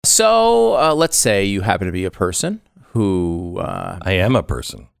So let's say you happen to be a person who... I am a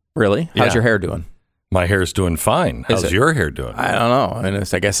person. Really? How's your hair doing? My hair's doing fine. How's your hair doing? I don't know.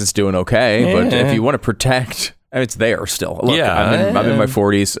 I guess it's doing okay. But if you want to protect... it's there still. Look, I'm in my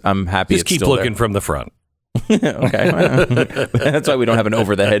 40s. I'm happy Just keep looking from the front. Okay. That's why we don't have an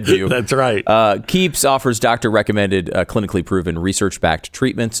over-the-head view. That's right. Keeps offers doctor-recommended, clinically proven, research-backed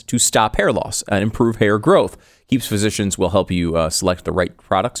treatments to stop hair loss and improve hair growth. Keeps physicians will help you select the right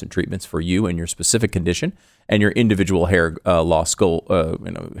products and treatments for you and your specific condition and your individual hair loss goal,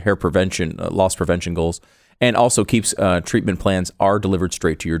 hair prevention, loss prevention goals. And also Keeps treatment plans are delivered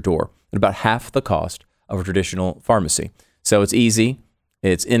straight to your door at about half the cost of a traditional pharmacy. So it's easy,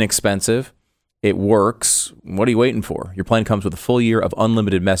 it's inexpensive, it works. What are you waiting for? Your plan comes with a full year of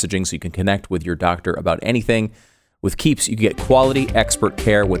unlimited messaging so you can connect with your doctor about anything. With Keeps, you can get quality expert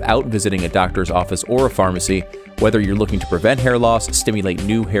care without visiting a doctor's office or a pharmacy. Whether you're looking to prevent hair loss, stimulate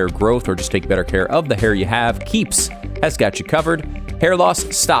new hair growth, or just take better care of the hair you have, Keeps has got you covered. Hair loss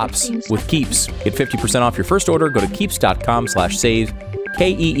stops with Keeps. Get 50% off your first order. Go to keeps.com/save.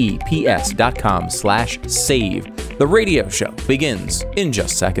 KEEPS.com/save. The radio show begins in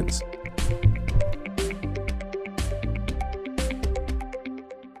just seconds.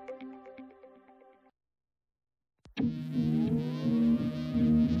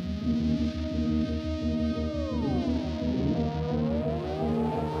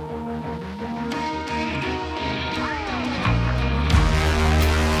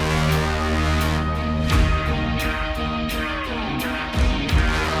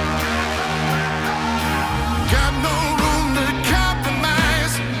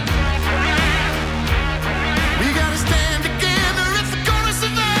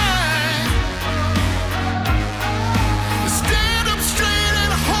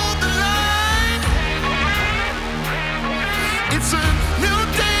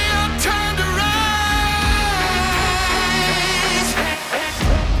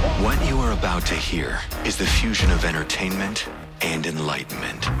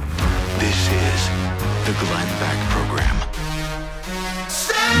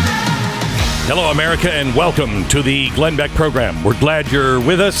 And welcome to the Glenn Beck program. We're glad you're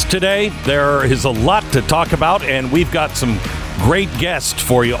with us today. There is a lot to talk about, and we've got some great guests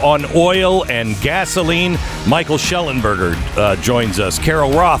for you on oil and gasoline. Michael Schellenberger joins us,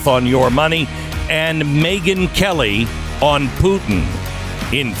 Carol Roth on Your Money, and Megyn Kelly on Putin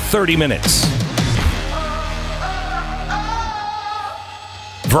in 30 minutes.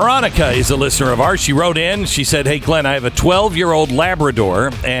 Veronica is a listener of ours. She wrote in. She said, "Hey, Glenn, I have a 12-year-old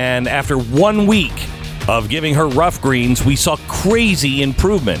Labrador, and after 1 week of giving her rough greens, we saw crazy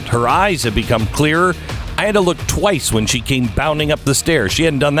improvement. Her eyes have become clearer. I had to look twice when she came bounding up the stairs. She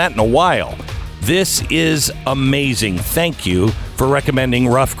hadn't done that in a while. This is amazing. Thank you for recommending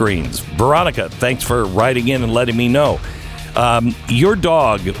rough greens." Veronica, thanks for writing in and letting me know. Your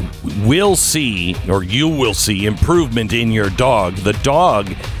dog will see, or you will see, improvement in your dog. The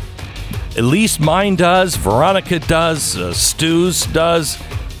dog, at least mine does, Veronica does, Stu's does,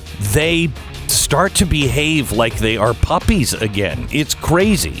 they start to behave like they are puppies again. It's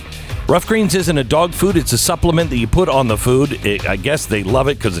crazy. Rough Greens isn't a dog food. It's a supplement that you put on the food. I guess they love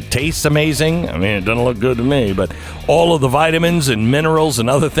it because it tastes amazing. I mean, it doesn't look good to me, but all of the vitamins and minerals and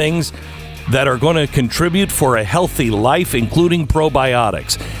other things that are going to contribute for a healthy life, including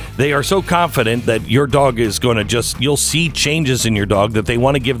probiotics. They are so confident that your dog is going to you'll see changes in your dog that they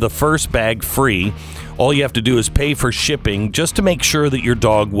want to give the first bag free. All you have to do is pay for shipping just to make sure that your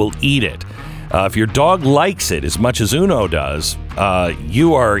dog will eat it. If your dog likes it as much as Uno does,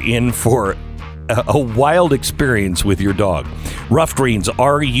 you are in for a wild experience with your dog. Rough Greens,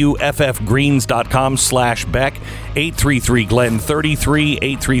 RUFFgreens.com/Beck, 833-GLEN-33,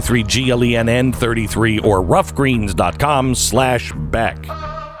 833-GLENN-33, or roughgreens.com/Beck.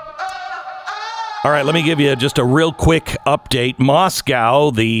 All right, let me give you just a real quick update.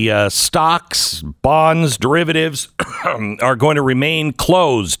 Moscow, the stocks, bonds, derivatives are going to remain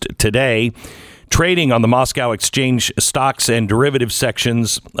closed today. Trading on the Moscow Exchange stocks and derivative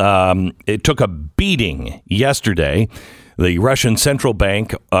sections, it took a beating yesterday. The Russian central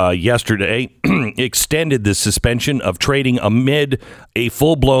bank yesterday extended the suspension of trading amid a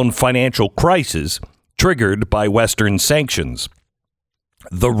full-blown financial crisis triggered by Western sanctions.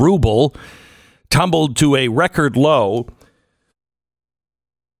 The ruble tumbled to a record low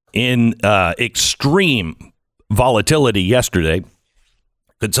in extreme volatility yesterday.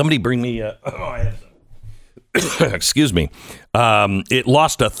 Could somebody bring me excuse me. It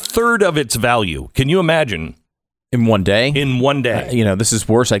lost a third of its value. Can you imagine In one day? In one day. This is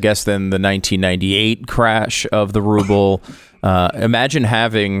worse, I guess, than the 1998 crash of the ruble. Imagine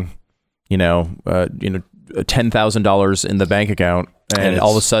having, $10,000 in the bank account, and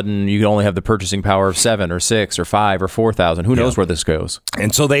all of a sudden you can only have the purchasing power of 7 or 6 or 5 or 4,000. Who knows where this goes?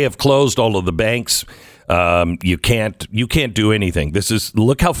 And so they have closed all of the banks. You can't do anything.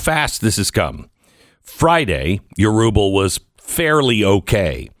 Look how fast this has come. Friday, your ruble was fairly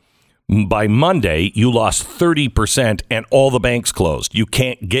okay. By Monday, you lost 30% and all the banks closed. You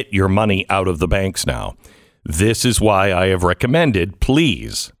can't get your money out of the banks now. This is why I have recommended,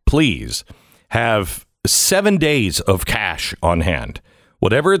 please have 7 days of cash on hand.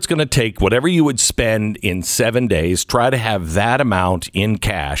 Whatever it's going to take, whatever you would spend in 7 days, try to have that amount in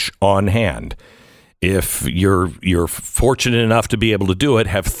cash on hand. If you're fortunate enough to be able to do it,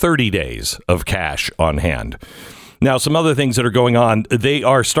 have 30 days of cash on hand. Now, some other things that are going on, they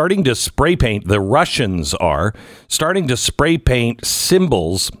are starting to spray paint, the Russians are starting to spray paint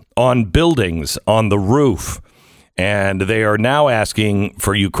symbols on buildings on the roof. And they are now asking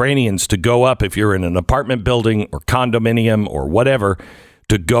for Ukrainians to go up, if you're in an apartment building or condominium or whatever,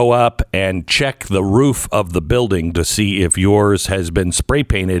 to go up and check the roof of the building to see if yours has been spray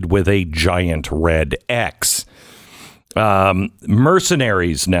painted with a giant red X.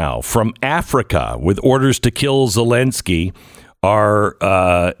 Mercenaries now from Africa with orders to kill Zelensky are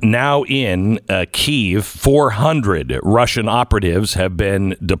now in Kyiv. 400 Russian operatives have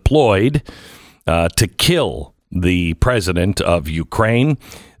been deployed to kill the president of Ukraine.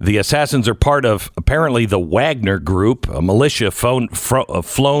 The assassins are part of, apparently, the Wagner Group, a militia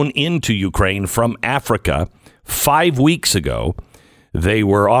flown into Ukraine from Africa 5 weeks ago. They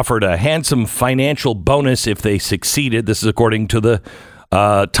were offered a handsome financial bonus if they succeeded. This is according to the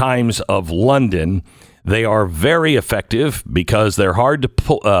Times of London. They are very effective because they're hard to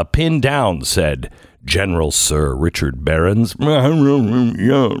pin down, said General Sir Richard Barons.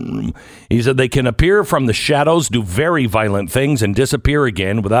 He said they can appear from the shadows, do very violent things, and disappear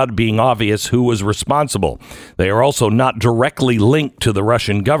again without it being obvious who was responsible. They are also not directly linked to the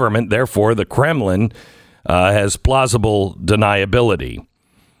Russian government. Therefore, the Kremlin has plausible deniability.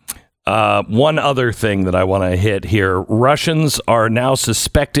 One other thing that I want to hit here. Russians are now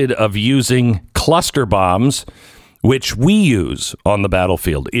suspected of using cluster bombs, which we use on the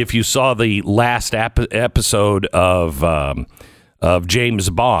battlefield. If you saw the last episode of James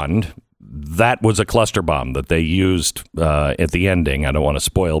Bond, that was a cluster bomb that they used at the ending. I don't want to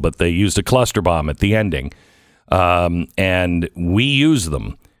spoil, but they used a cluster bomb at the ending. And we use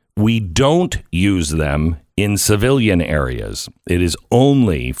them. We don't use them in civilian areas. It is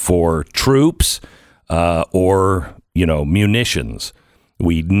only for troops or, munitions.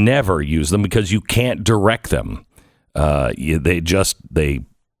 We never use them because you can't direct them. They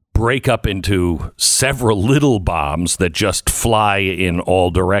break up into several little bombs that just fly in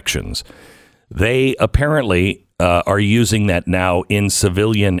all directions. They apparently are using that now in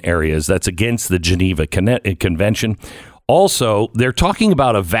civilian areas. That's against the Geneva Convention. Also, they're talking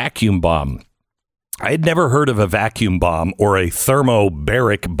about a vacuum bomb. I had never heard of a vacuum bomb or a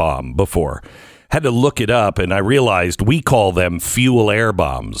thermobaric bomb before. Had to look it up, and I realized we call them fuel-air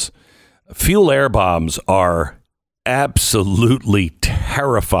bombs. Fuel-air bombs are absolutely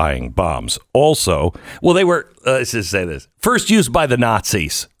terrifying bombs. Also, well, they were, let's just say this, first used by the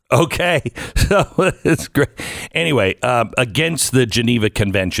Nazis. Okay, so it's great. Anyway, against the Geneva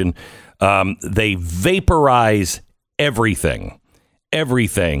Convention, they vaporize everything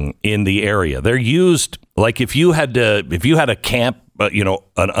in the area. They're used like if you had a camp, an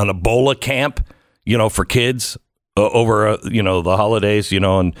Ebola camp, for kids over, the holidays,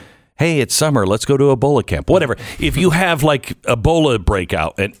 and hey, it's summer, let's go to Ebola camp, whatever. If you have like Ebola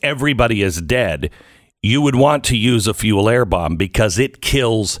breakout and everybody is dead, you would want to use a fuel air bomb because it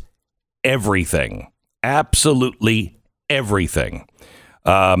kills everything, absolutely everything.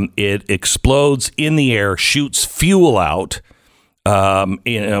 It explodes in the air, shoots fuel out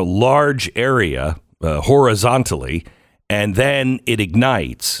in a large area horizontally, and then it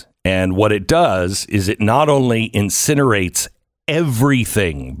ignites. And what it does is it not only incinerates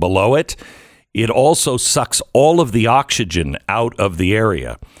everything below it, it also sucks all of the oxygen out of the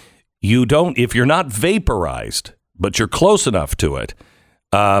area. If you're not vaporized, but you're close enough to it,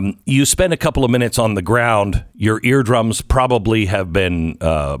 you spend a couple of minutes on the ground, your eardrums probably have been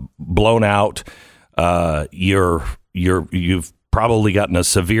blown out. You've probably gotten a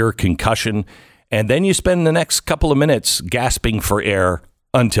severe concussion, and then you spend the next couple of minutes gasping for air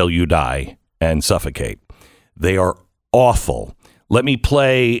until you die and suffocate. They are awful. Let me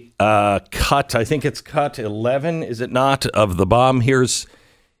play cut. I think it's cut 11, is it not, of the bomb. Here's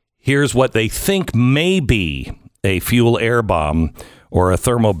what they think may be a fuel air bomb or a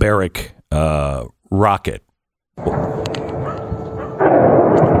thermobaric rocket.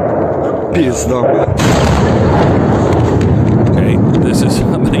 Okay, this is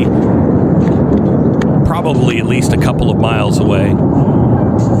somebody probably at least a couple of miles away,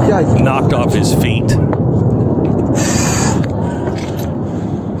 knocked off his feet.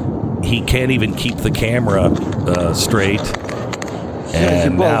 He can't even keep the camera straight,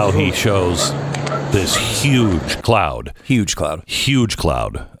 and now he shows this huge cloud.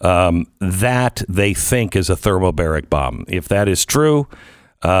 That they think is a thermobaric bomb. If that is true,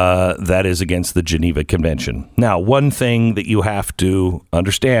 that is against the Geneva Convention. Now, one thing that you have to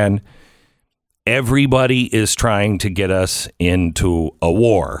understand, everybody is trying to get us into a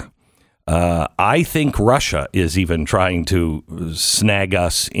war. I think Russia is even trying to snag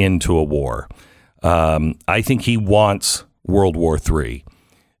us into a war. I think he wants World War III.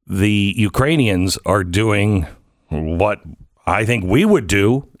 The Ukrainians are doing what I think we would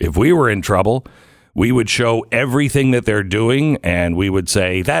do if we were in trouble. We would show everything that they're doing, and we would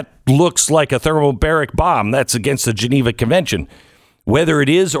say, that looks like a thermobaric bomb. That's against the Geneva Convention. Whether it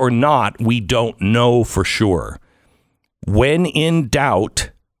is or not, we don't know for sure. When in doubt,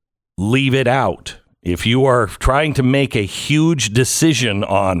 leave it out. If you are trying to make a huge decision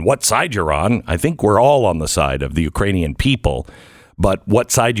on what side you're on, I think we're all on the side of the Ukrainian people. But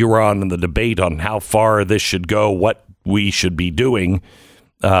what side you're on in the debate on how far this should go, what we should be doing,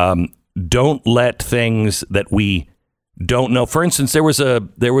 don't let things that we don't know. For instance, there was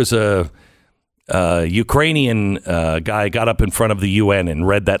a Ukrainian guy got up in front of the UN and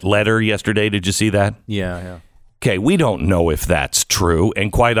read that letter yesterday. Did you see that? Yeah. Okay, we don't know if that's true.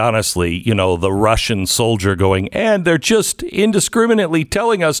 And quite honestly, the Russian soldier going, and they're just indiscriminately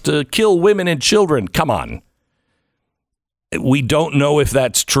telling us to kill women and children. Come on. We don't know if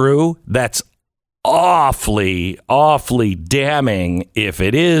that's true. That's awfully, awfully damning if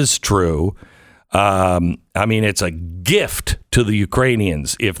it is true. It's a gift to the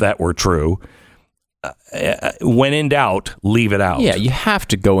Ukrainians if that were true. When in doubt, leave it out. Yeah, you have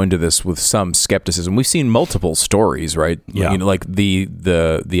to go into this with some skepticism. We've seen multiple stories, right? Yeah. Like the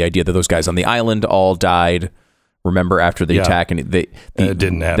idea that those guys on the island all died. Remember after the attack, and it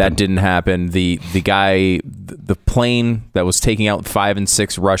didn't happen. That didn't happen. The guy, the plane that was taking out 5 and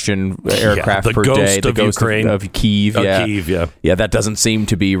 6 Russian aircraft per day, the ghost Ukraine. of Kyiv. Yeah, that doesn't seem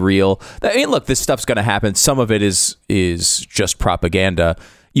to be real. I mean, look, this stuff's going to happen. Some of it is just propaganda.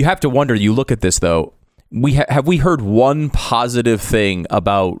 You have to wonder. You look at this though. Have we heard one positive thing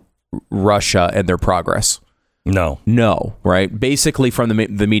about Russia and their progress? No, right? Basically from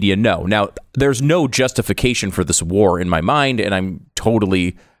the media, no. Now, there's no justification for this war in my mind, and I'm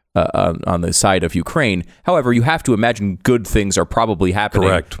totally on the side of Ukraine. However, you have to imagine good things are probably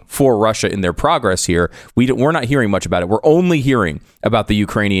happening for Russia in their progress here. We're not hearing much about it. We're only hearing about the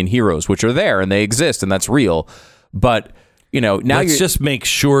Ukrainian heroes, which are there, and they exist, and that's real. But now let's just make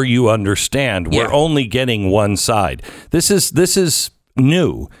sure you understand. We're only getting one side. This is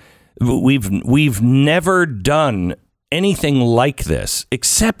new. We've never done anything like this,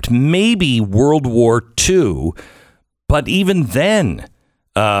 except maybe World War II. But even then,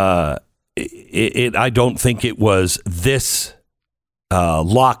 I don't think it was this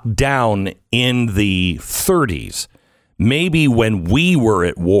locked down in the 30s. Maybe when we were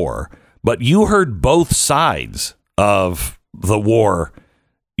at war. But you heard both sides of the war,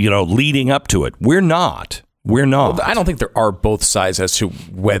 leading up to it. We're not. Well, I don't think there are both sides as to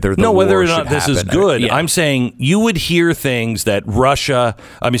whether the war whether or should not this happen. is good. Yeah. I'm saying you would hear things that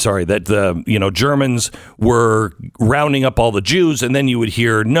that the Germans were rounding up all the Jews, and then you would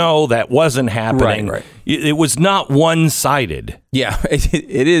hear, no, that wasn't happening. Right. It was not one-sided. Yeah,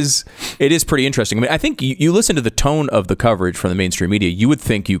 it is pretty interesting. I mean, I think you listen to the tone of the coverage from the mainstream media, you would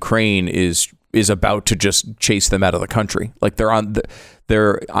think Ukraine is about to just chase them out of the country. Like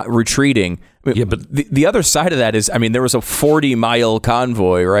they're retreating. Yeah, but the other side of that is, there was a 40-mile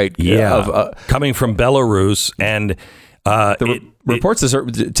convoy, right? Yeah, coming from Belarus, and reports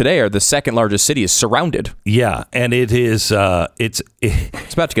today are the second largest city is surrounded. Yeah, and it is. It's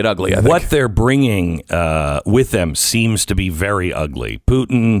about to get ugly. I think. What they're bringing with them seems to be very ugly.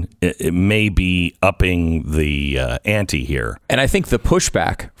 Putin it may be upping the ante here, and I think the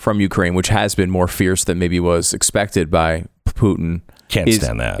pushback from Ukraine, which has been more fierce than maybe was expected by Putin,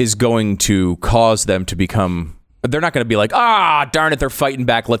 stand that is going to cause them to become. They're not going to be like, darn it, they're fighting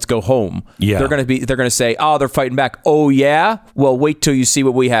back. Let's go home. Yeah. They're going to say, they're fighting back. Oh yeah. Well, wait till you see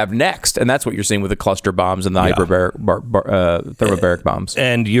what we have next. And that's what you're seeing with the cluster bombs and the thermobaric bombs.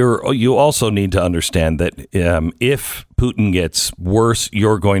 And you also need to understand that if Putin gets worse,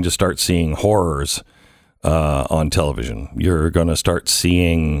 you're going to start seeing horrors on television. You're going to start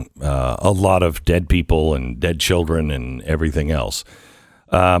seeing a lot of dead people and dead children and everything else.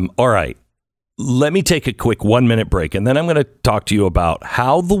 All right. Let me take a quick 1-minute break, and then I'm going to talk to you about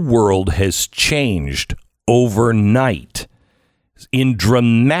how the world has changed overnight in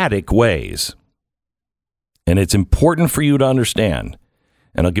dramatic ways. And it's important for you to understand.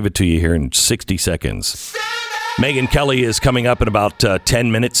 And I'll give it to you here in 60 seconds. Megyn Kelly is coming up in about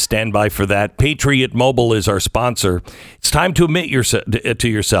 10 minutes. Stand by for that. Patriot Mobile is our sponsor. It's time to admit to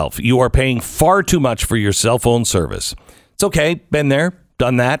yourself, you are paying far too much for your cell phone service. It's okay. Been there,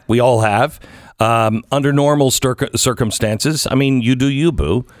 done that. We all have. Under normal circumstances, I mean, you do you,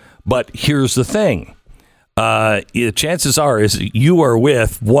 boo. But here's the thing. Chances are is you are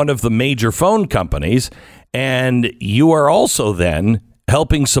with one of the major phone companies, and you are also then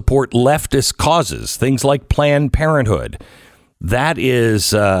helping support leftist causes, things like Planned Parenthood. That is,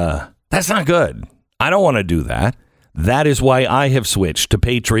 that's not good. I don't want to do that. That is why I have switched to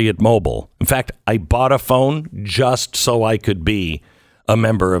Patriot Mobile. In fact, I bought a phone just so I could be a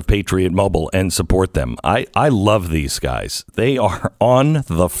member of Patriot Mobile and support them. I love these guys. They are on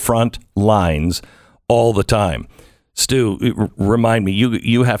the front lines all the time. Stu, remind me,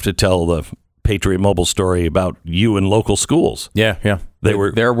 you have to tell the Patriot Mobile story about you in local schools. Yeah.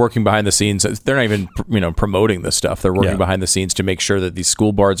 They're working behind the scenes. They're not even promoting this stuff. They're working behind the scenes to make sure that these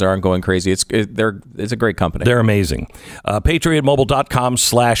school boards aren't going crazy. It's a great company. They're amazing.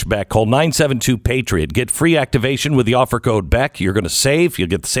 PatriotMobile.com/Beck. Call 972-PATRIOT. Get free activation with the offer code Beck. You're going to save. You'll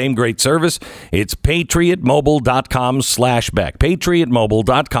get the same great service. It's PatriotMobile.com/Beck.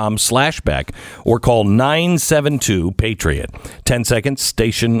 PatriotMobile.com/Beck. Or call 972-PATRIOT. 10 seconds.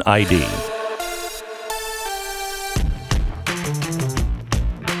 Station ID.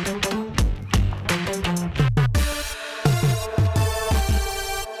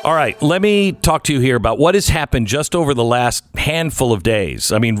 All right, let me talk to you here about what has happened just over the last handful of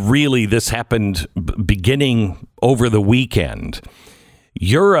days. I mean, really, this happened beginning over the weekend.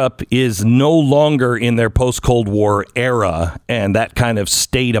 Europe is no longer in their post-Cold War era and that kind of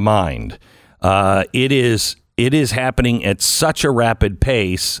state of mind. It is happening at such a rapid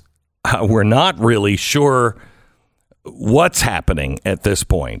pace. We're not really sure what's happening at this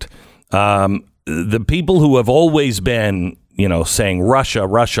point. The people who have always been saying Russia,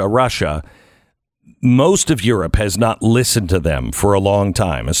 Russia, Russia, most of Europe has not listened to them for a long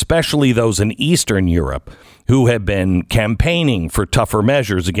time, especially those in Eastern Europe who have been campaigning for tougher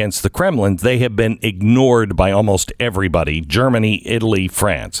measures against the Kremlin. They have been ignored by almost everybody, Germany, Italy,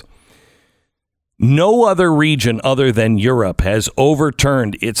 France. No other region other than Europe has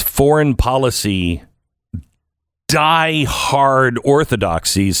overturned its foreign policy die-hard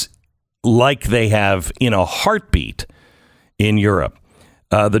orthodoxies like they have in a heartbeat. In Europe,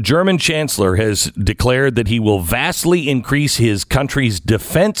 the German chancellor has declared that he will vastly increase his country's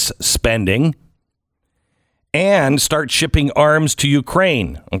defense spending and start shipping arms to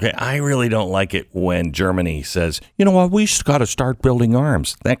Ukraine. Okay, I really don't like it when Germany says, you know what, we just got to start building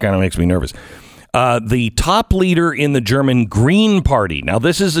arms. That kind of makes me nervous. The top leader in the German Green Party. Now,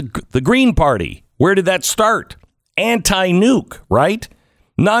 this is the Green Party. Where did that start? Anti-nuke, right?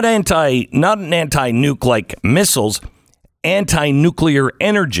 Not an anti-nuke like missiles. Anti-nuclear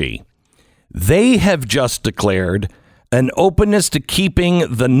energy. They have just declared an openness to keeping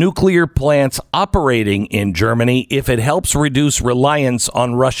the nuclear plants operating in Germany if it helps reduce reliance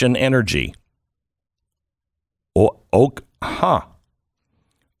on Russian energy.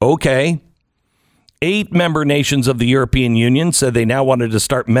 Okay. 8 member nations of the European Union said they now wanted to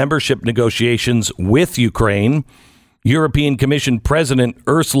start membership negotiations with Ukraine. European Commission President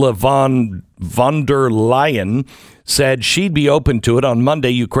Ursula von der Leyen said she'd be open to it. On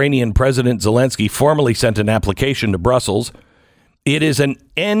Monday, Ukrainian President Zelensky formally sent an application to Brussels. It is an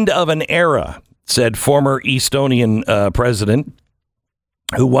end of an era, said former Estonian president,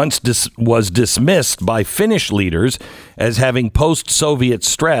 who once was dismissed by Finnish leaders as having post-Soviet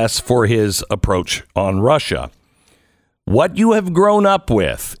stress for his approach on Russia. What you have grown up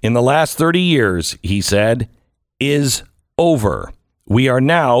with in the last 30 years, he said, is over. We are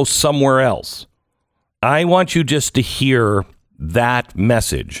now somewhere else. I want you just to hear that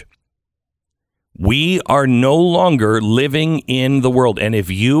message. We are no longer living in the world. And if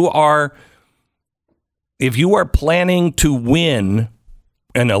you are planning to win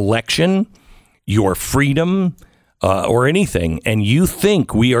an election, your freedom, or anything, and you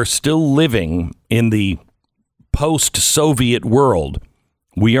think we are still living in the post-Soviet world,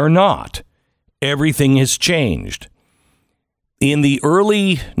 we are not. Everything has changed. In the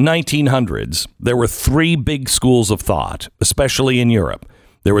early 1900s, there were 3 big schools of thought, especially in Europe.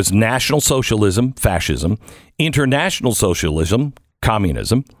 There was National Socialism, fascism, International Socialism,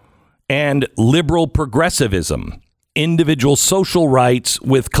 communism, and liberal progressivism, individual social rights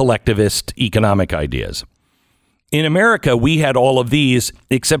with collectivist economic ideas. In America, we had all of these,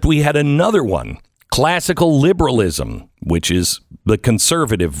 except we had another one, classical liberalism, which is the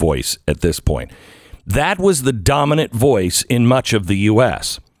conservative voice at this point. That was the dominant voice in much of the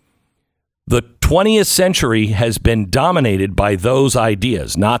U.S. The 20th century has been dominated by those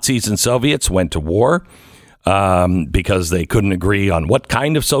ideas. Nazis and Soviets went to war because they couldn't agree on what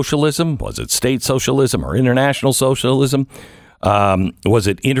kind of socialism. Was it state socialism or international socialism? Was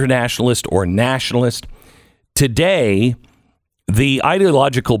it internationalist or nationalist? Today, the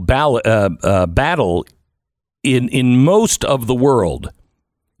ideological battle in most of the world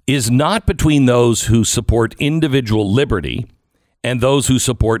is not between those who support individual liberty and those who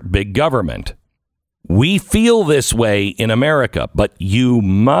support big government. We feel this way in America, but you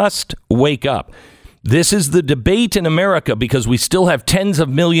must wake up. This is the debate in America because we still have tens of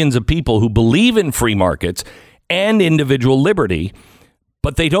millions of people who believe in free markets and individual liberty,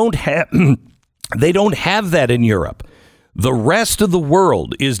 but they don't have that in Europe. The rest of the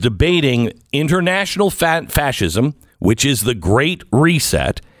world is debating international fascism, which is the Great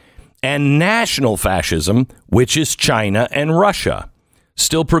Reset, and national fascism, which is China and Russia.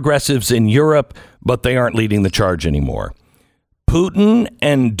 Still progressives in Europe, but they aren't leading the charge anymore. Putin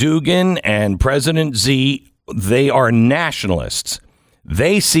and Dugin and President Xi, they are nationalists.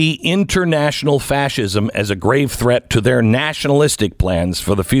 They see international fascism as a grave threat to their nationalistic plans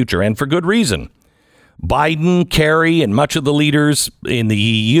for the future, and for good reason. Biden, Kerry, and much of the leaders in the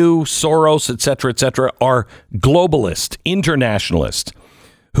EU, Soros, etc., are globalist, internationalists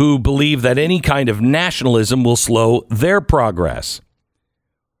who believe that any kind of nationalism will slow their progress.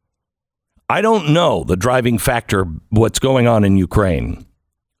 I don't know the driving factor, what's going on in Ukraine,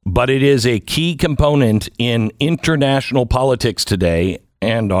 but it is a key component in international politics today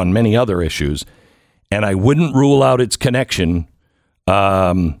and on many other issues, and I wouldn't rule out its connection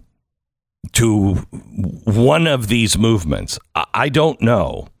to one of these movements. I don't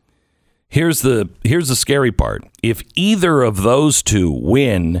know. Here's the scary part. If either of those two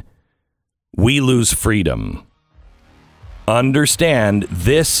win, we lose freedom. Understand,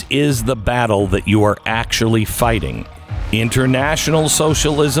 this is the battle that you are actually fighting. International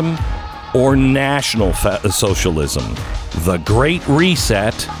socialism or national socialism. The Great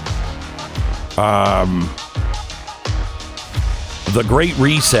Reset. The Great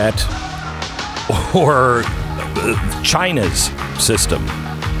Reset or China's system.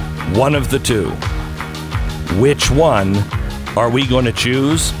 One of the two. Which one are we going to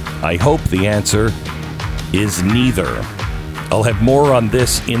choose? I hope the answer is neither. I'll have more on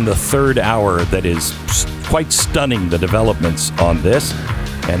this in the third hour. That is quite stunning, the developments on this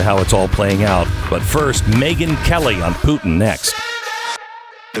and how it's all playing out. But first, Megyn Kelly on Putin next.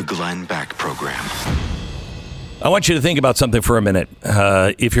 The Glenn Beck Program. I want you to think about something for a minute.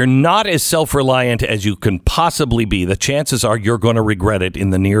 If you're not as self-reliant as you can possibly be, the chances are you're going to regret it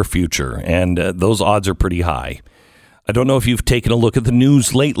in the near future. And those odds are pretty high. I don't know if you've taken a look at the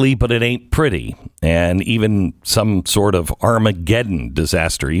news lately, but it ain't pretty. And even some sort of Armageddon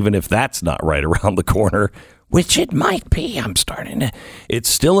disaster, even if that's not right around the corner, which it might be, it's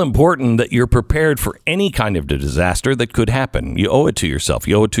still important that you're prepared for any kind of disaster that could happen. You owe it to yourself.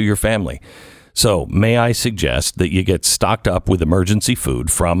 You owe it to your family. So may I suggest that you get stocked up with emergency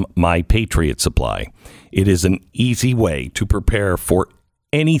food from My Patriot Supply. It is an easy way to prepare for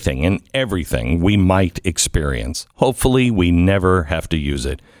anything and everything we might experience. Hopefully we never have to use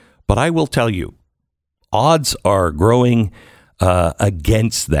it. But I will tell you, odds are growing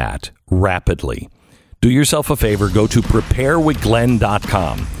against that rapidly. Do yourself a favor, go to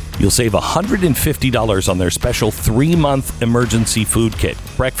preparewithglenn.com. You'll save $150 on their special 3-month emergency food kit.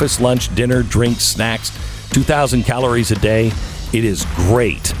 Breakfast, lunch, dinner, drinks, snacks, 2,000 calories a day. It is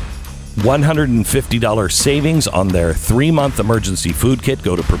great. $150 savings on their 3-month emergency food kit.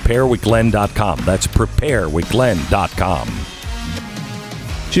 Go to preparewithglenn.com. That's preparewithglenn.com.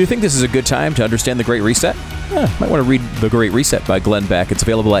 Do you think this is a good time to understand the Great Reset? Might want to read The Great Reset by Glenn Beck. It's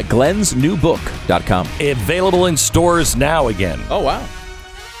available at glensnewbook.com. Available in stores now again. Oh, wow.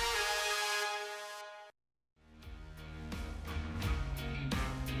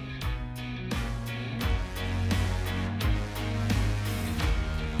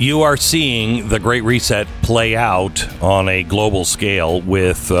 You are seeing the Great Reset play out on a global scale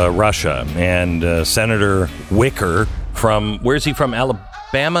with Russia. And Senator Wicker from, where's he from?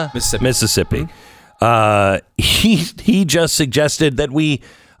 Alabama? Mississippi. He just suggested that we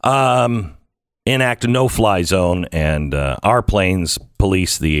enact a no-fly zone and our planes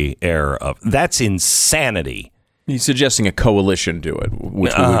police the air of. That's insanity. He's suggesting a coalition do it,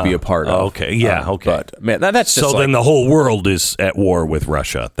 which we would be a part of. Okay, yeah, okay. But man, that's just so then the whole world is at war with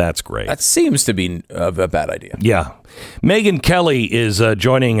Russia. That's great. That seems to be a bad idea. Yeah. Megyn Kelly is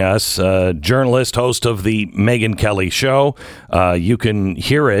joining us, journalist, host of the Megyn Kelly Show. You can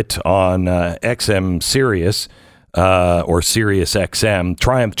hear it on XM Sirius or Sirius XM,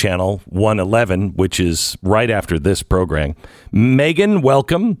 Triumph Channel 111, which is right after this program. Megyn,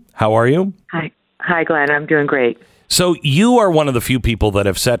 welcome. How are you? Hi, Glenn. I'm doing great. So you are one of the few people that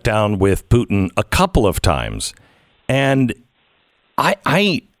have sat down with Putin a couple of times, and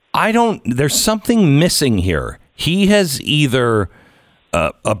I don't. There's something missing here. He has either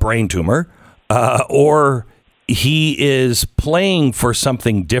a brain tumor, or he is playing for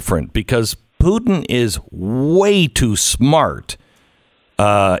something different, because Putin is way too smart.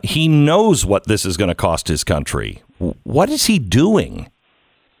 He knows what this is going to cost his country. What is he doing?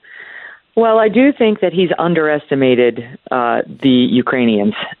 Well, I do think that he's underestimated the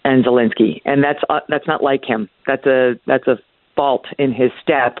Ukrainians and Zelensky, and that's not like him. That's a fault in his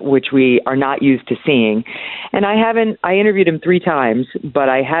step, which we are not used to seeing. And I interviewed him 3 times, but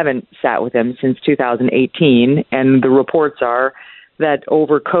I haven't sat with him since 2018. And the reports are that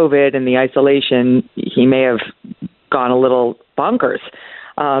over COVID and the isolation, he may have gone a little bonkers.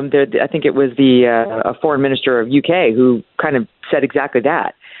 I think it was a foreign minister of UK who kind of said exactly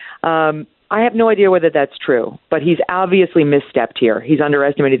that. I have no idea whether that's true, but he's obviously misstepped here. He's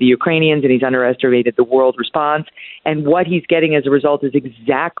underestimated the Ukrainians and he's underestimated the world response. And what he's getting as a result is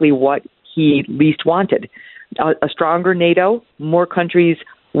exactly what he least wanted. A stronger NATO, more countries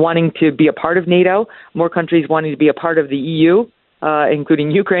wanting to be a part of NATO, more countries wanting to be a part of the EU,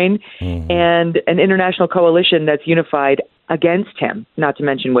 including Ukraine, and an international coalition that's unified against him, not to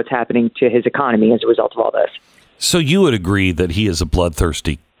mention what's happening to his economy as a result of all this. So you would agree that he is a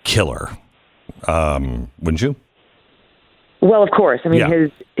bloodthirsty killer, wouldn't you? Well, of course. I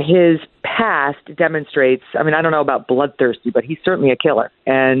mean, his past demonstrates, I mean, I don't know about bloodthirsty, but he's certainly a killer.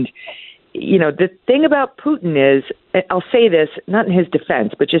 And, you know, the thing about Putin is, I'll say this, not in his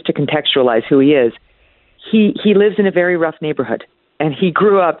defense, but just to contextualize who he is, he lives in a very rough neighborhood. And he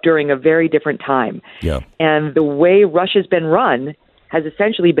grew up during a very different time. Yeah. And the way Russia's been run has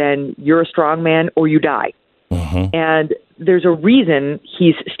essentially been, you're a strong man or you die. Mm-hmm. And there's a reason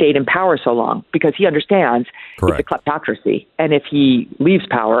he's stayed in power so long, because he understands it's a kleptocracy. And if he leaves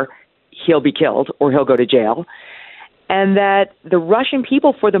power, he'll be killed or he'll go to jail. And that the Russian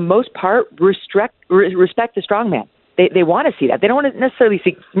people, for the most part, respect the strongman. They want to see that. They don't want to necessarily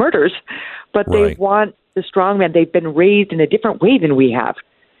see murders, but they want the strongman. They've been raised in a different way than we have.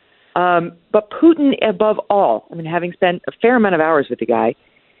 But Putin, above all, I mean, having spent a fair amount of hours with the guy,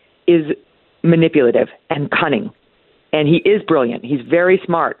 is manipulative and cunning. And he is brilliant. He's very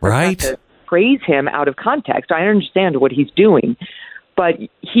smart. Right. To praise him out of context. I understand what he's doing, but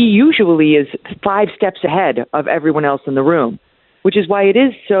he usually is 5 steps ahead of everyone else in the room, which is why it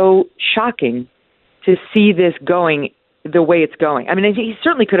is so shocking to see this going the way it's going. I mean, he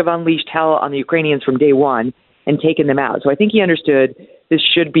certainly could have unleashed hell on the Ukrainians from day one and taken them out. So I think he understood this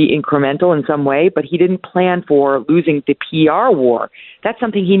should be incremental in some way, but he didn't plan for losing the PR war. That's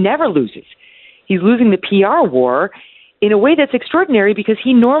something he never loses. He's losing the PR war in a way that's extraordinary, because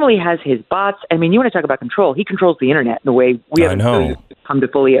he normally has his bots. I mean, you want to talk about control. He controls the internet in a way we haven't really come to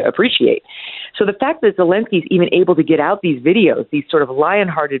fully appreciate. So the fact that Zelensky's even able to get out these videos, these sort of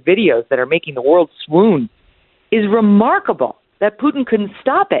lion-hearted videos that are making the world swoon, is remarkable. That Putin couldn't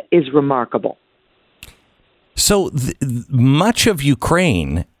stop it is remarkable. So much of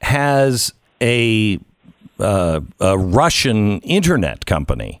Ukraine has a Russian internet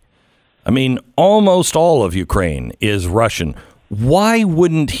company. I mean, almost all of Ukraine is Russian. Why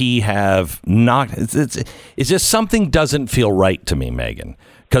wouldn't he have not? It's just something doesn't feel right to me, Megyn.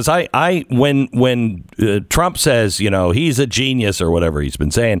 Because when Trump says, you know, he's a genius or whatever he's been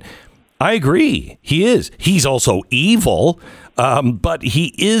saying, I agree. He is. He's also evil, but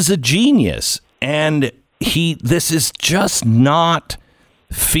he is a genius. And this is just not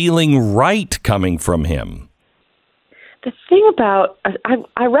feeling right coming from him. The thing about,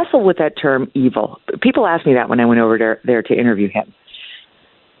 I wrestle with that term evil. People ask me that when I went over there to interview him.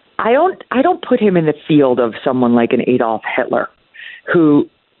 I don't put him in the field of someone like an Adolf Hitler, who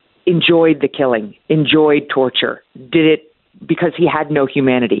enjoyed the killing, enjoyed torture, did it because he had no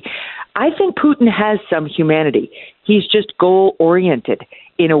humanity. I think Putin has some humanity. He's just goal-oriented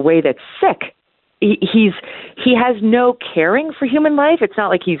in a way that's sick. He has no caring for human life. It's not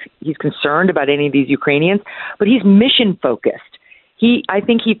like he's concerned about any of these Ukrainians, but he's mission focused. I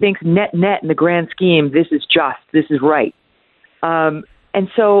think he thinks net in the grand scheme, this is just, this is right. And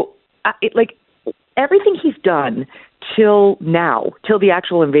so, everything he's done till now, till the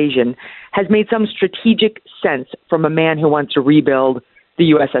actual invasion, has made some strategic sense from a man who wants to rebuild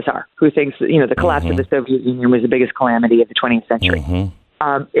the USSR, who thinks, the collapse of the Soviet Union was the biggest calamity of the 20th century.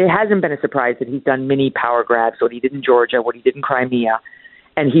 It hasn't been a surprise that he's done mini power grabs, what he did in Georgia, what he did in Crimea.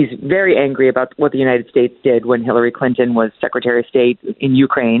 And he's very angry about what the United States did when Hillary Clinton was Secretary of State in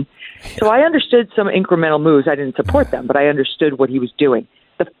Ukraine. So I understood some incremental moves. I didn't support them, but I understood what he was doing.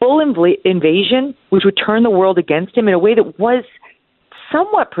 The full invasion, which would turn the world against him in a way that was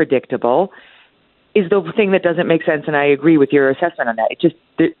somewhat predictable, is the thing that doesn't make sense. And I agree with your assessment on that. It just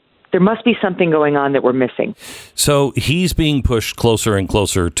there must be something going on that we're missing. So he's being pushed closer and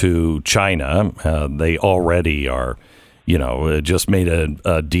closer to China. They already are, just made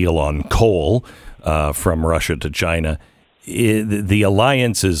a deal on coal from Russia to China. The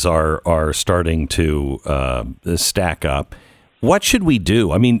alliances are starting to stack up. What should we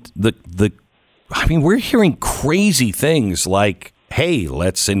do? I mean, we're hearing crazy things like, hey,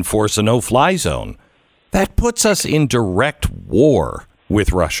 let's enforce a no-fly zone. That puts us in direct war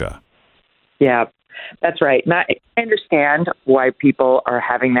with Russia. Yeah, that's right. And I understand why people are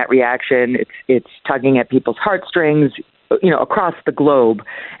having that reaction. It's tugging at people's heartstrings, across the globe.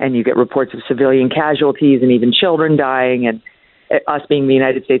 And you get reports of civilian casualties and even children dying. And us being the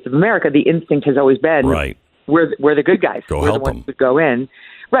United States of America, the instinct has always been, right, we're the good guys. Go we're help the ones them. who go in.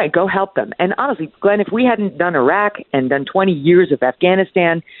 Right, go help them. And honestly, Glenn, if we hadn't done Iraq and done 20 years of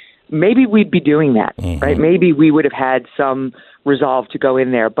Afghanistan, maybe we'd be doing that, right? Maybe we would have had some resolve to go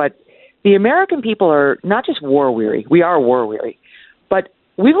in there. But the American people are not just war weary. We are war weary. But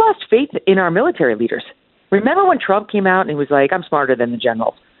we've lost faith in our military leaders. Remember when Trump came out and he was like, I'm smarter than the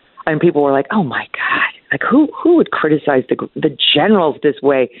generals? And people were like, oh, my God, like who would criticize the generals this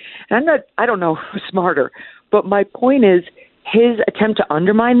way? And I don't know who's smarter. But my point is, his attempt to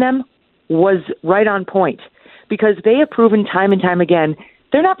undermine them was right on point, because they have proven time and time again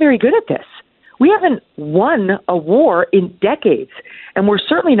they're not very good at this. We haven't won a war in decades, and we're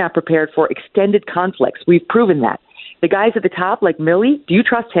certainly not prepared for extended conflicts. We've proven that. The guys at the top, like Milley, do you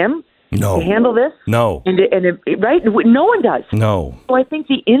trust him to handle this? No. Right? No one does. No. So I think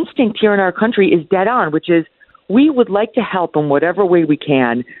the instinct here in our country is dead on, which is we would like to help in whatever way we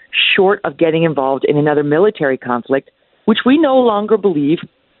can, short of getting involved in another military conflict, which we no longer believe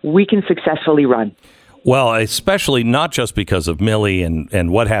we can successfully run. Well, especially not just because of Milley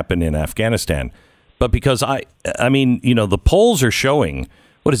and what happened in Afghanistan, but because, the polls are showing,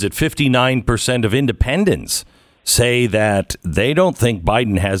 59% of independents say that they don't think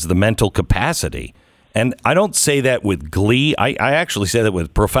Biden has the mental capacity. And I don't say that with glee. I actually say that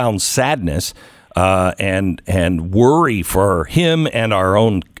with profound sadness and worry for him and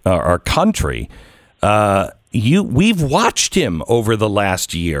our country. We've watched him over the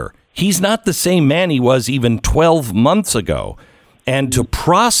last year. He's not the same man he was even 12 months ago. And to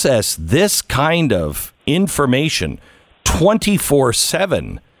process this kind of information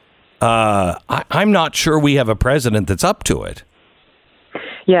 24/7, I'm not sure we have a president that's up to it.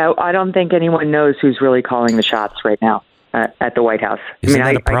 Yeah, I don't think anyone knows who's really calling the shots right now at the White House. Isn't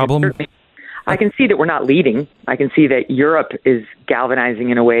that a problem? I can see that we're not leading. I can see that Europe is galvanizing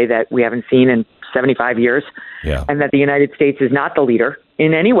in a way that we haven't seen in 75 years, and that the United States is not the leader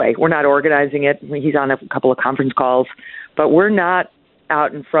in any way. We're not organizing it. He's on a couple of conference calls, but we're not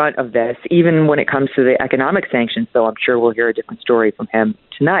out in front of this, even when it comes to the economic sanctions, though I'm sure we'll hear a different story from him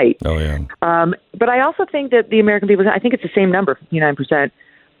tonight. Oh, yeah. But I also think that the American people, I think it's the same number, 59%,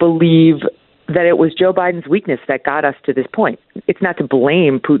 believe that it was Joe Biden's weakness that got us to this point. It's not to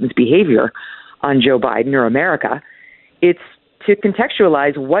blame Putin's behavior on Joe Biden or America. It's to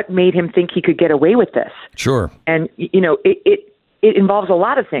contextualize what made him think he could get away with this. Sure. And, it involves a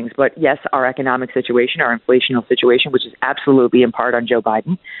lot of things, but yes, our economic situation, our inflational situation, which is absolutely in part on Joe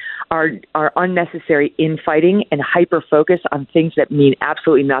Biden, our unnecessary infighting and hyper-focus on things that mean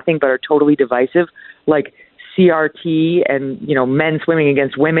absolutely nothing but are totally divisive, like CRT and, men swimming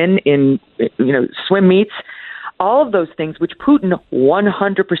against women in, swim meets, all of those things, which Putin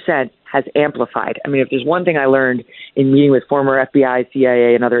 100% has amplified. I mean, if there's one thing I learned in meeting with former FBI,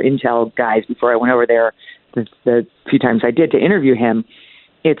 CIA, and other intel guys before I went over there, the few times I did to interview him,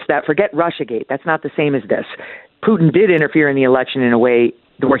 it's that forget Russiagate. That's not the same as this. Putin did interfere in the election in a way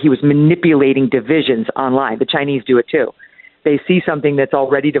where he was manipulating divisions online. The Chinese do it too. They see something that's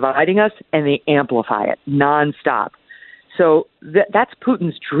already dividing us and they amplify it nonstop. So that's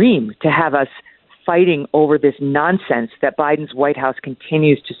Putin's dream, to have us fighting over this nonsense that Biden's White House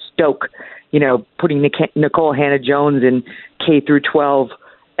continues to stoke, putting Nicole Hannah-Jones in K through 12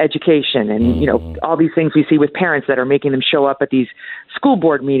 education and, all these things we see with parents that are making them show up at these school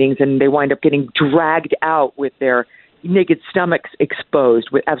board meetings, and they wind up getting dragged out with their naked stomachs exposed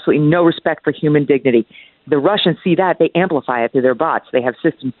with absolutely no respect for human dignity. The Russians see that. They amplify it through their bots. They have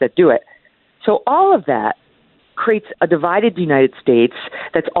systems that do it. So all of that creates a divided United States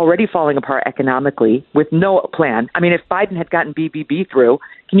that's already falling apart economically with no plan. I mean, if Biden had gotten BBB through,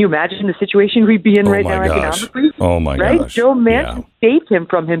 can you imagine the situation we'd be in now economically? Oh, my right? gosh. Joe Manchin saved him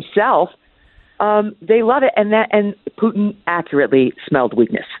from himself. They love it. And Putin accurately smelled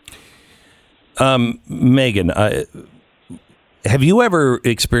weakness. Megan, have you ever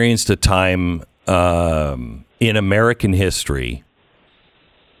experienced a time in American history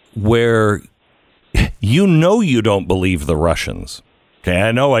where you don't believe the Russians? Okay,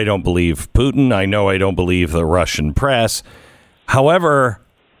 I know I don't believe Putin. I know I don't believe the Russian press. However,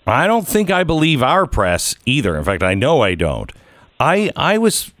 I don't think I believe our press either. In fact, I know I don't.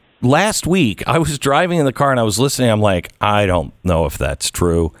 Last week, I was driving in the car and I was listening. I'm like, I don't know if that's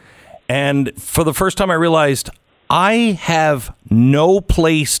true. And for the first time, I realized I have no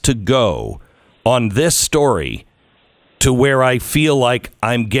place to go on this story to where I feel like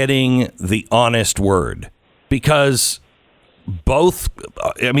I'm getting the honest word, because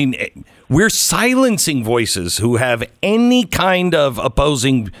we're silencing voices who have any kind of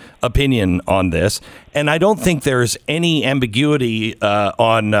opposing opinion on this. And I don't think there's any ambiguity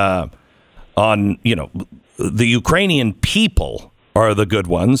on the Ukrainian people are the good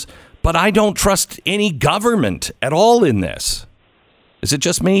ones, but I don't trust any government at all in this. Is it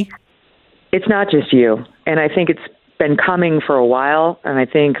just me? It's not just you. And I think it's been coming for a while. And I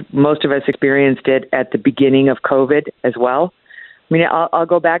think most of us experienced it at the beginning of COVID as well. I mean, I'll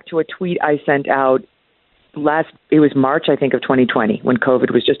go back to a tweet I sent out it was March, I think, of 2020, when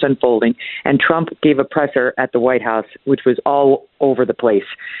COVID was just unfolding. And Trump gave a presser at the White House, which was all over the place.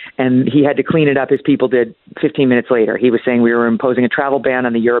 And he had to clean it up, as people did 15 minutes later. He was saying we were imposing a travel ban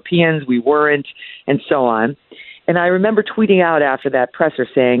on the Europeans. We weren't, and so on. And I remember tweeting out after that presser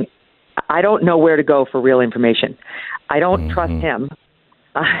saying, I don't know where to go for real information. I don't trust him.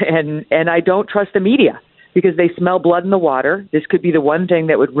 And I don't trust the media, because they smell blood in the water. This could be the one thing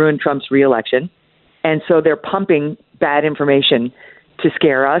that would ruin Trump's reelection. And so they're pumping bad information to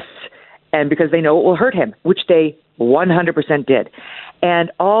scare us, and because they know it will hurt him, which they 100% did.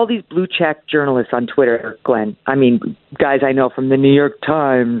 And all these blue check journalists on Twitter, Glenn, I mean, guys I know from the New York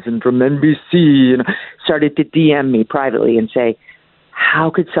Times and from NBC, and started to DM me privately and say, how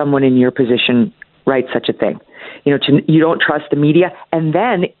could someone in your position write such a thing? You don't trust the media. And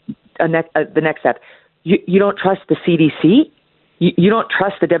then the next step, you don't trust the CDC. You don't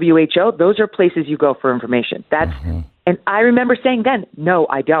trust the WHO. Those are places you go for information. And I remember saying then, no,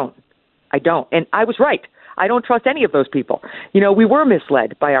 I don't. And I was right. I don't trust any of those people. We were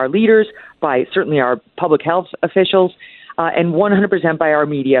misled by our leaders, by certainly our public health officials, and 100% by our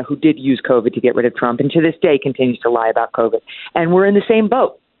media, who did use COVID to get rid of Trump, and to this day continues to lie about COVID. And we're in the same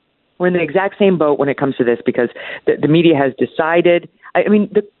boat. We're in the exact same boat when it comes to this, because the media has decided.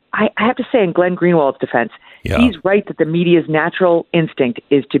 I have to say, in Glenn Greenwald's defense, he's right that the media's natural instinct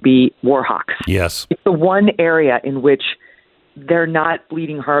is to be war hawks. Yes. It's the one area in which they're not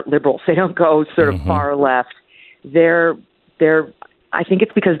bleeding heart liberals. They don't go sort of far left. They're I think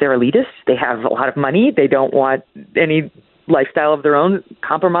it's because they're elitists. They have a lot of money. They don't want any lifestyle of their own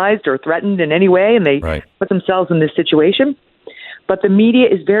compromised or threatened in any way, and they put themselves in this situation. But the media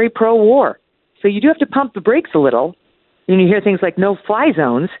is very pro-war. So you do have to pump the brakes a little when you hear things like no-fly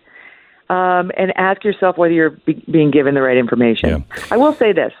zones, and ask yourself whether you're being given the right information. Yeah. I will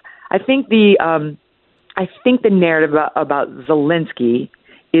say this. I think the narrative about Zelensky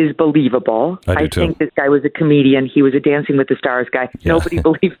is believable. I think this guy was a comedian. He was a Dancing with the Stars guy. Yeah. Nobody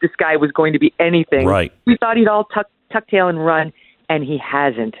believed this guy was going to be anything. Right. We thought he'd all tuck tail and run, and he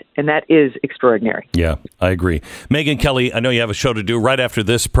hasn't. And that is extraordinary. Yeah, I agree. Megan Kelly, I know you have a show to do right after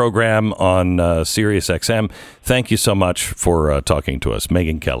this program on Sirius XM. Thank you so much for talking to us.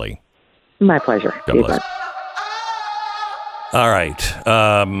 Megan Kelly. My pleasure. God bless. All right.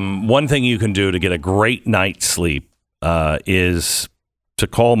 One thing you can do to get a great night's sleep is to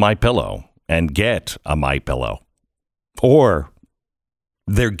call MyPillow and get a MyPillow, or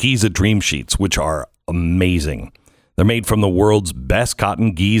their Giza Dream Sheets, which are amazing. They're made from the world's best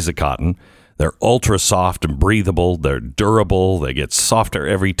cotton, Giza cotton. They're ultra soft and breathable. They're durable. They get softer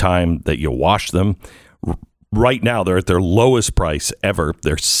every time that you wash them. Right now, they're at their lowest price ever.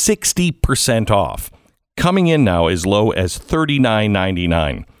 They're 60% off. Coming in now as low as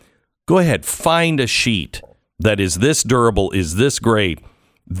 $39.99. Go ahead, find a sheet that is this durable, is this great,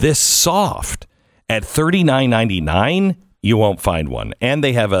 this soft. At $39.99, you won't find one. And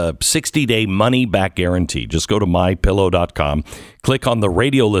they have a 60-day money-back guarantee. Just go to mypillow.com, click on the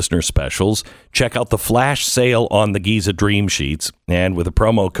radio listener specials, check out the flash sale on the Giza Dream Sheets, and with a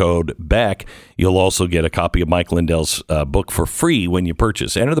promo code BECK, you'll also get a copy of Mike Lindell's book for free when you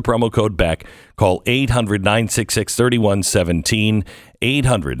purchase. Enter the promo code BECK, call 800-966-3117,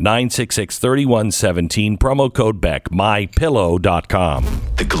 800-966-3117, promo code BECK, mypillow.com.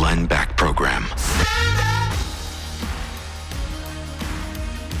 The Glenn Beck Program.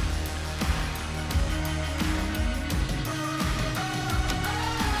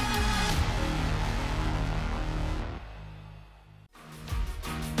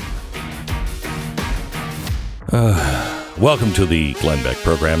 Welcome to the Glenn Beck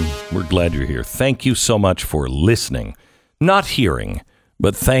Program. We're glad you're here. Thank you so much for listening. Not hearing,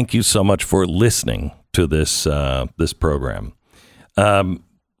 but thank you so much for listening to this this program. I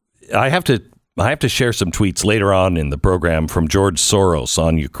have to share some tweets later on in the program from George Soros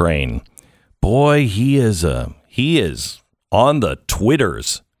on Ukraine. Boy, he is on the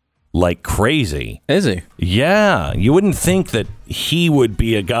Twitters like crazy. Is he? Yeah, you wouldn't think that he would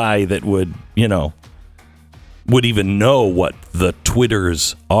be a guy that would, would even know what the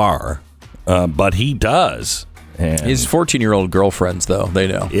Twitters are, but he does. And his 14-year-old girlfriends, though, they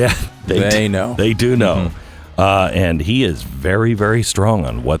know. Yeah, they know. They do know. Mm-hmm. And he is very, very strong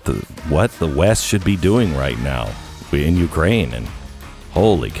on what the West should be doing right now in Ukraine. And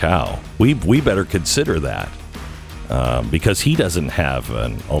holy cow, we better consider that because he doesn't have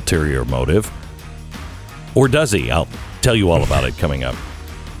an ulterior motive, or does he? I'll tell you all about it coming up.